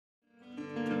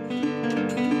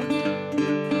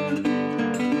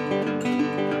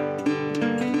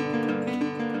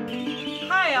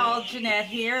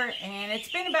here, and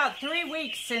it's been about 3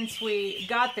 weeks since we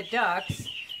got the ducks.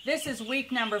 This is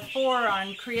week number 4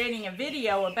 on creating a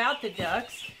video about the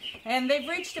ducks, and they've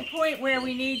reached a point where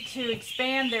we need to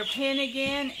expand their pen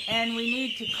again, and we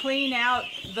need to clean out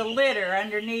the litter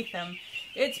underneath them.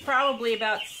 It's probably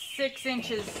about 6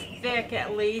 inches thick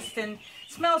at least, and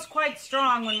smells quite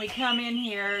strong when we come in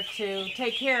here to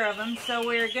take care of them. So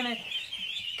we're going to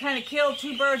kind of kill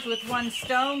 2 birds with 1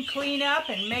 stone, clean up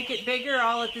and make it bigger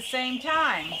all at the same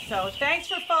time. So thanks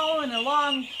for following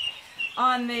along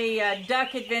on the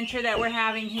duck adventure that we're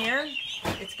having here.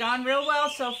 It's gone real well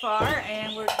so far,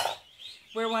 and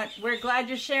we're glad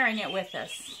you're sharing it with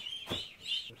us.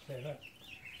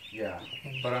 Yeah,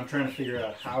 but I'm trying to figure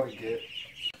out how to get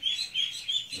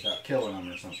without killing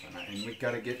them or something. And we've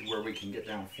got to get where we can get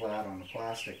down flat on the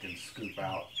plastic and scoop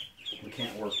out. We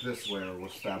can't work this way or we'll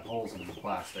stab holes in the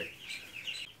plastic.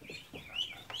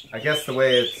 I guess the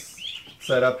way it's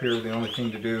set up here, the only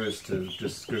thing to do is to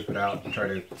just scoop it out and try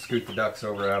to scoot the ducks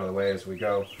over out of the way as we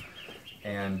go.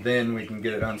 And then we can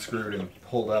get it unscrewed and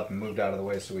pulled up and moved out of the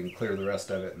way so we can clear the rest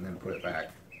of it and then put it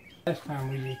back. Last time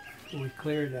we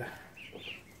cleared a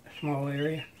small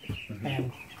area,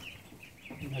 and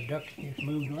the ducks just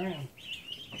moved around.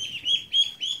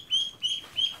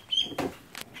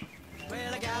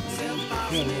 Well, I got myself a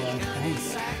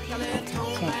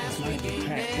something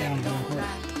packed down there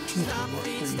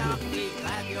where stop feet,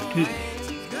 clap your hands.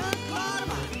 Good Lord,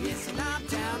 yes, and I'm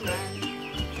down right.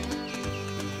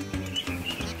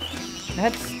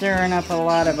 That's stirring up a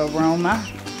lot of aroma.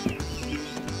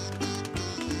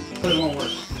 But it won't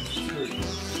work.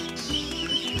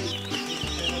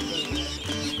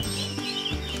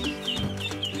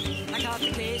 I caught the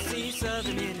KC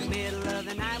Southern in the middle of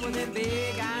the night with them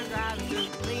big iron driving through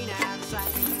the clean out of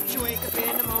sight. She wake up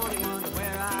in the morning, wonder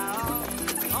where I are.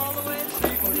 All the way to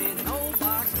Freeport in an old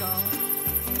boxcar.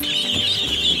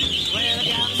 Well, I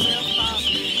got myself a boss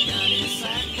gun in a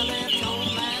sack. I left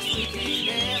home last week, ain't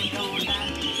never going back.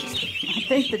 I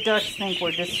think the ducks think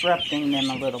we're disrupting them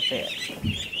a little bit.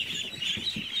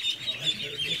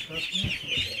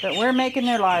 But we're making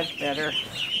their lives better.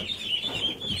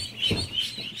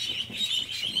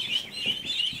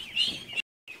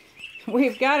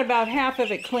 We've got about half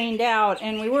of it cleaned out,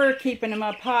 and we were keeping them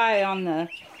up high on the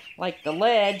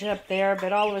ledge up there,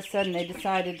 but all of a sudden they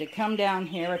decided to come down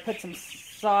here. I put some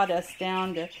sawdust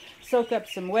down to soak up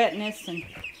some wetness, and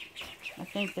I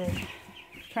think they're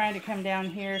trying to come down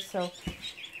here, so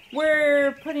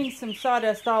we're putting some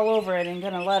sawdust all over it and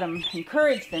going to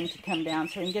encourage them to come down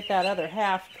so we can get that other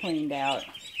half cleaned out.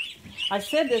 I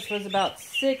said this was about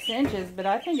 6 inches, but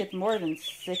I think it's more than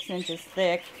 6 inches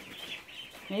thick.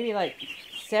 Maybe like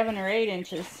 7 or 8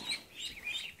 inches.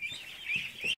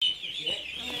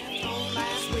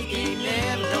 Last week ain't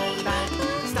never going back.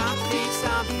 Stomp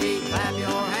feet, clap your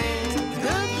hands.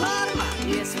 Good Lord,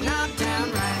 yes, and I'm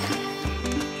down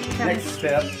right. Next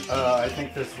step, I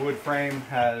think this wood frame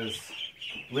has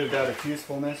lived out its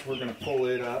usefulness. We're going to pull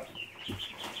it up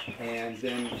and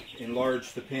then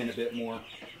enlarge the pin a bit more.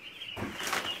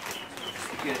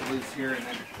 Just get it loose here and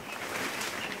then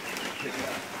pick it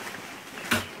up.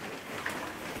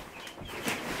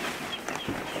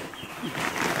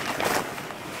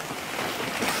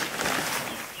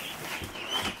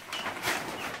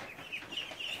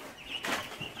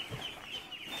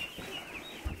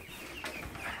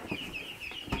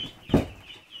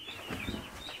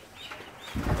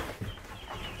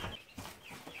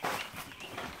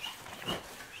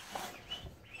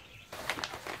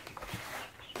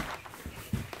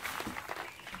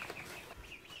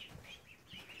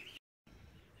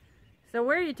 So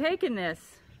where are you taking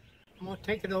this? I'm going to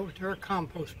take it over to our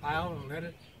compost pile and let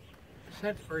it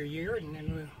set for a year, and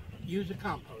then we'll use the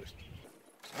compost.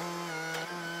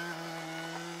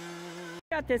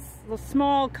 Got this little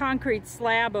small concrete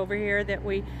slab over here that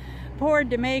we poured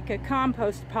to make a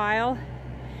compost pile,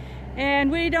 and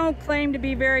we don't claim to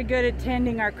be very good at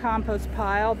tending our compost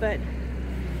pile, but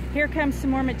here comes some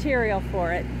more material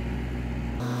for it.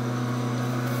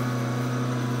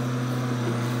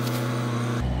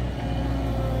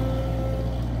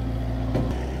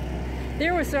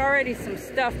 There was already some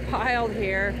stuff piled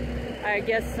here. I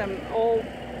guess some old,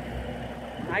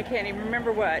 I can't even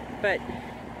remember what, but,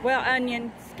 well,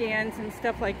 onion skins and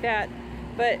stuff like that.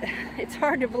 But it's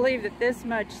hard to believe that this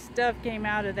much stuff came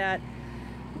out of that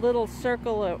little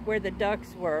circle of where the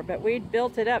ducks were. But we'd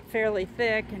built it up fairly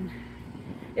thick, and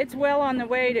it's well on the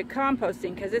way to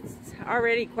composting because it's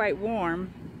already quite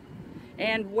warm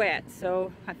and wet.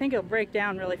 So I think it'll break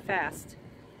down really fast.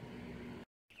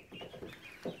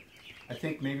 I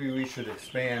think maybe we should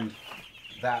expand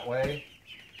that way,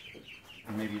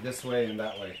 and maybe this way and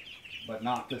that way. but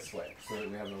not this way, so that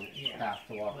we have a path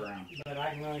to walk around. But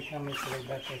I can only come this way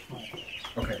about this much.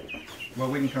 Okay. Well,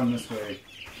 we can come this way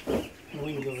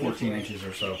We can go this 14 way. inches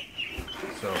or so.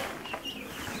 So.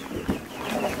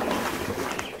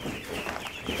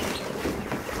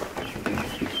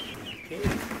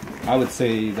 I would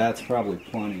say that's probably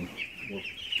plenty. We'll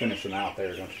finish them out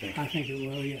there, don't you think? I think it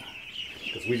will, yeah.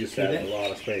 Because we just See have that? a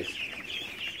lot of space.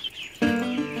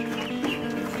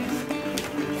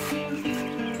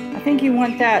 I think you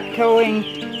want that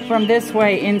going from this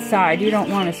way inside. You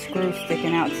don't want a screw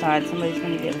sticking outside. Somebody's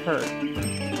going to get hurt.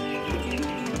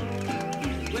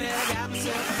 Well, I got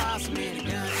myself a possum and a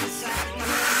gun inside.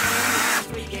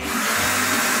 Last weekend,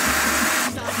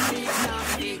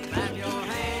 stop me, clap your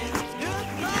hands. Good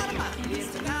Lord Almighty,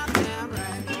 it's a knockdown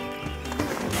ride.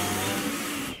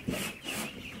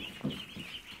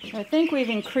 I think we've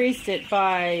increased it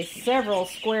by several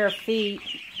square feet.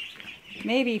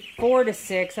 Maybe 4 to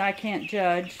 6, I can't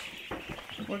judge.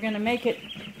 We're going to make it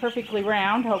perfectly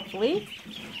round, hopefully,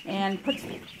 and put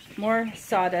more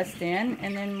sawdust in,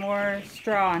 and then more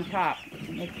straw on top.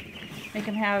 Make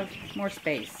them have more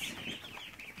space.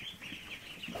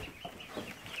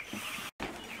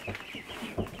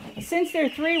 Since they're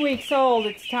 3 weeks old,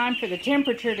 it's time for the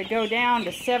temperature to go down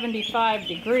to 75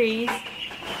 degrees.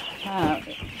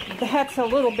 That's a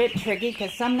little bit tricky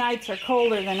because some nights are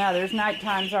colder than others.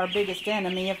 Nighttime's our biggest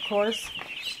enemy, of course.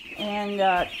 And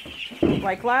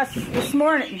like this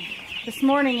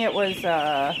morning it was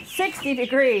 60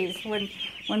 degrees when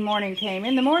morning came.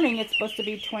 In the morning it's supposed to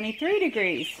be 23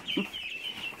 degrees.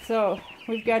 So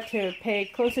we've got to pay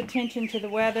close attention to the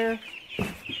weather.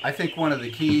 I think one of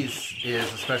the keys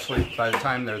is, especially by the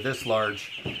time they're this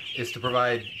large, is to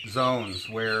provide zones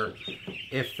where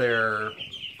if they're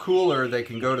cooler, they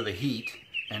can go to the heat,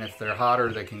 and if they're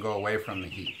hotter, they can go away from the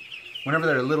heat. Whenever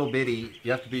they're little bitty, you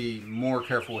have to be more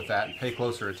careful with that and pay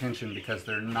closer attention because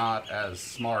they're not as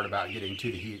smart about getting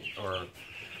to the heat,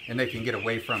 and they can get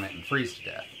away from it and freeze to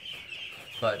death.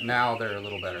 But now they're a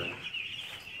little better.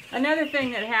 Another thing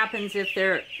that happens if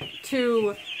they're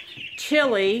too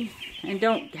chilly and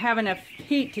don't have enough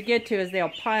heat to get to is they'll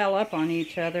pile up on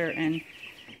each other and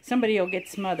somebody will get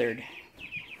smothered.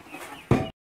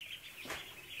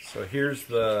 So here's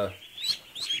the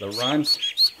runt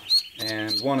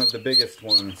and one of the biggest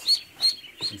ones.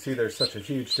 You can see there's such a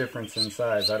huge difference in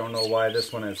size. I don't know why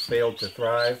this one has failed to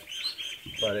thrive,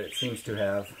 but it seems to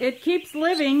have. It keeps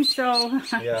living, so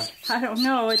Yeah. I don't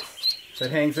know. If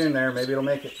it hangs in there, maybe it'll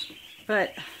make it.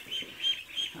 But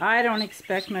I don't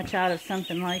expect much out of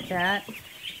something like that.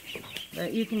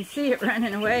 But you can see it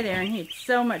running away there, and he's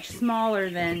so much smaller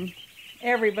than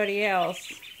everybody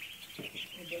else.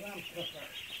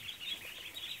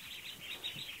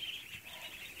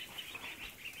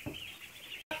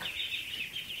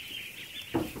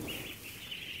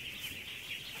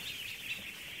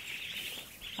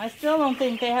 I still don't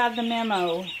think they have the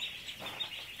memo.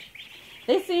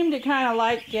 They seem to kind of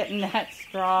like getting that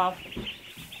straw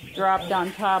dropped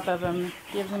on top of them.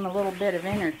 Gives them a little bit of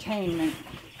entertainment.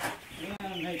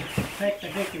 Yeah, they take the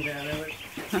dickens out of it.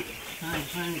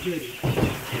 Fine goody.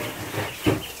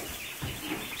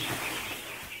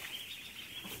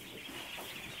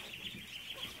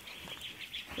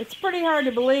 It's pretty hard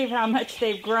to believe how much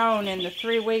they've grown in the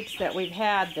 3 weeks that we've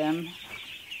had them.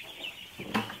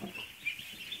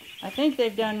 I think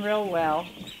they've done real well.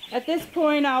 At this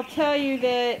point, I'll tell you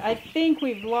that I think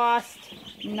we've lost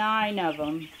 9 of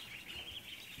them.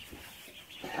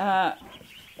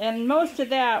 And most of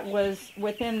that was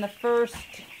within the first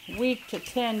week to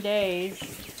 10 days.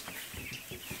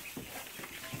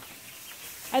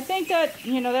 I think that,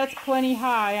 that's plenty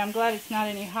high. I'm glad it's not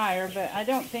any higher, but I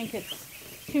don't think it's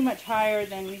too much higher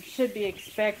than should be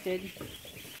expected.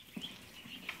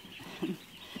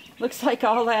 Looks like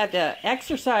all that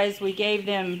exercise we gave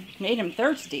them made them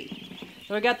thirsty.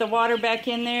 So we got the water back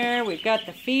in there. We've got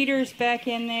the feeders back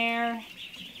in there.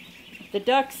 The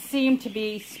ducks seem to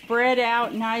be spread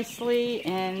out nicely,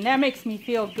 and that makes me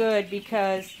feel good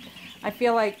because I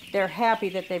feel like they're happy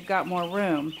that they've got more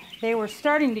room. They were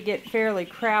starting to get fairly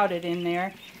crowded in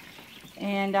there,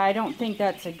 and I don't think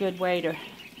that's a good way to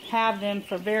have them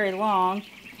for very long.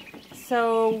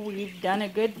 So we've done a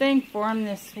good thing for them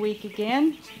this week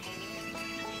again.